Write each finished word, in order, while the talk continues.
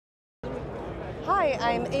Hi,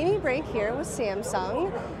 I'm Amy Brake here with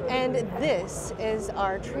Samsung, and this is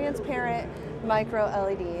our transparent micro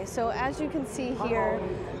LED. So as you can see here,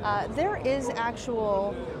 there is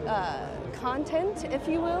actual content, if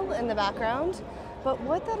you will, in the background, but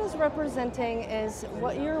what that is representing is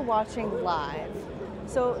what you're watching live.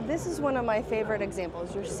 So this is one of my favorite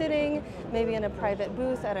examples. You're sitting maybe in a private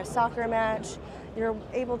booth at a soccer match, you're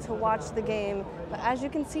able to watch the game, but as you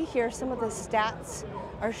can see here, some of the stats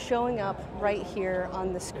are showing up right here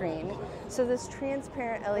on the screen. So this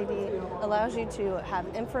transparent LED allows you to have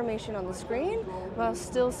information on the screen while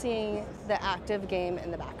still seeing the active game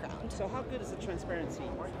in the background. So how good is the transparency?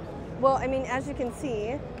 Well, I mean, as you can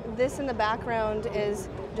see, this in the background is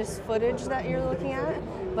just footage that you're looking at,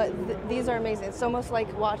 but these are amazing. It's almost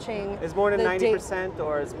like watching. Is more than 90%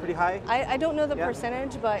 or is pretty high? I don't know the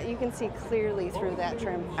percentage, but you can see clearly through that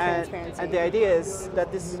transparency. And the idea is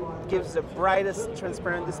that this gives the brightest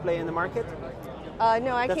transparent display in the market?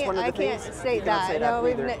 No, I can't state that. No,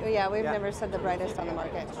 we've never said the brightest on the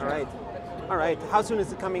market. Sure. All right. How soon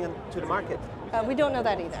is it coming to the market? We don't know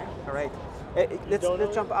that either. All right.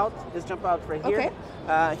 Let's jump out. Let's jump out right here.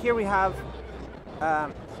 Okay. Here we have.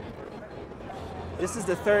 This is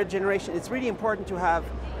the third generation. It's really important to have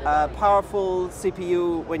a powerful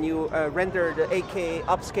CPU when you render the 8K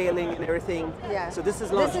upscaling and everything. Yeah. So this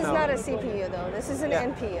is launched This is now. not a CPU though. This is an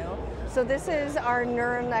NPU. So this is our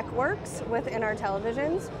neural networks within our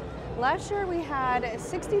televisions. Last year we had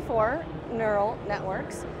 64 neural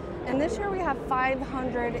networks, and this year we have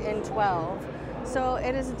 512. So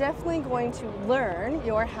it is definitely going to learn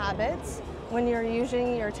your habits when you're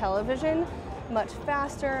using your television much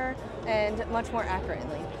faster and much more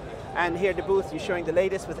accurately. And here at the booth, you're showing the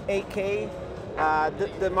latest with 8K.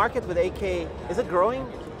 The market with 8K, is it growing?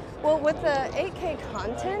 Well, with the 8K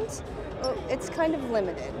content, it's kind of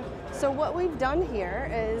limited. So what we've done here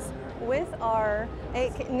is with our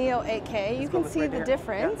Neo 8K, you can see the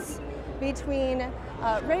difference between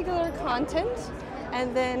regular content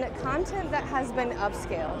and then content that has been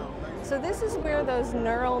upscaled. So this is where those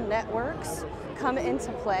neural networks come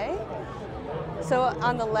into play. So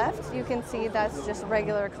on the left, you can see that's just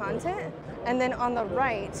regular content, and then on the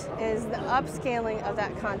right is the upscaling of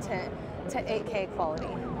that content to 8K quality.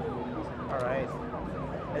 All right.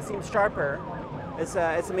 It seems sharper. It's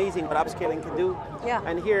amazing what upscaling can do. Yeah.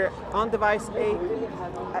 And here, on-device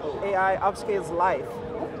AI upscales live.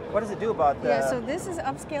 What does it do about the... Yeah, so this is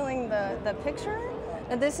upscaling the picture,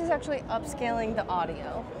 and this is actually upscaling the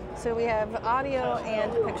audio. So we have audio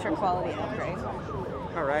and picture quality upgrade.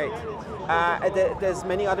 All right. There's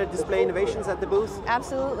many other display innovations at the booth?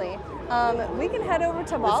 Absolutely. We can head over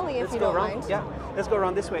to Ballie if you don't mind. Yeah, let's go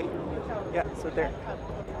around this way. Yeah, so there.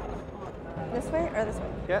 This way or this way?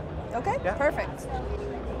 Yeah. Okay, yeah. Perfect.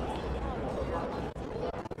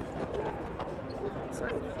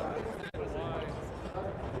 Sorry.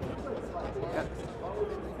 Yeah.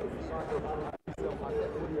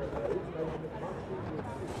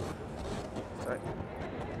 Sorry.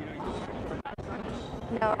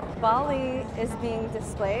 Now, Ballie is being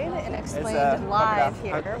displayed and explained live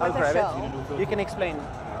here with a show. You can explain.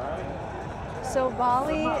 So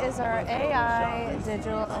Ballie is our AI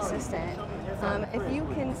digital assistant. If you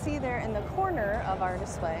can see there in the corner of our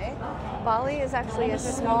display, Ballie is actually a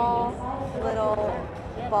small little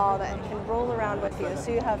ball that can roll around with you.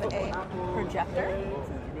 So you have a projector,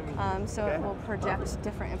 it will project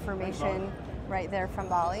different information right there from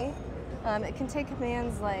Ballie. It can take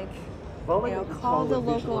commands like, call the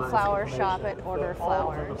local flower shop and order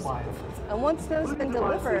flowers. And once those have been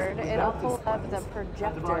delivered, it'll pull up the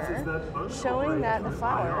projector showing that the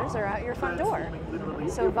flowers are at your front door.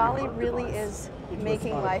 So Ballie really is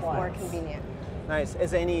making life more convenient. Nice.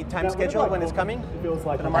 Is there any time schedule when it's coming to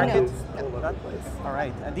the market? No. All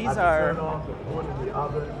right. And these are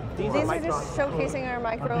just showcasing our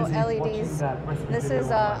micro LEDs. This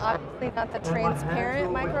is obviously not the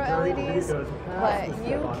transparent micro LEDs, but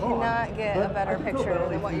you cannot get a better picture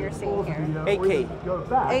than what you're seeing here. 8K.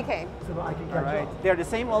 8K. All right. They're the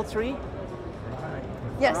same, all three?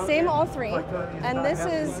 Yes, same all three. And this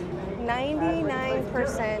is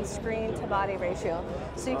 99% screen to body ratio.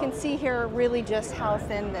 So you can see here really just how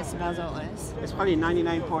thin this bezel is. It's probably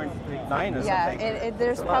 99.9 or something. Yeah,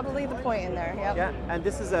 there's probably the point in there. Yep. Yeah, and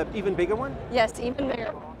this is an even bigger one? Yes, even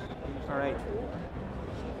bigger. All right.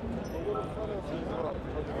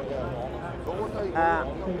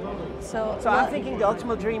 So I'm thinking the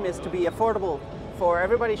ultimate dream is to be affordable for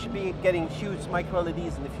everybody. Should be getting huge micro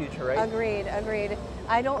LEDs in the future, right? Agreed.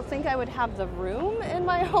 I don't think I would have the room in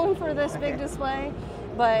my home for this big display,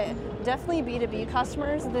 but definitely B2B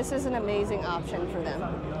customers, this is an amazing option for them.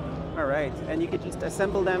 All right, and you could just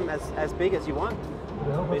assemble them as big as you want?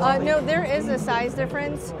 No, there is a size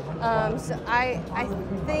difference. So I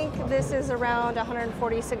think this is around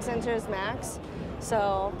 146 inches max.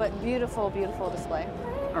 So, but beautiful, beautiful display.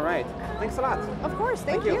 All right, thanks a lot. Of course,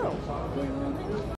 thank you.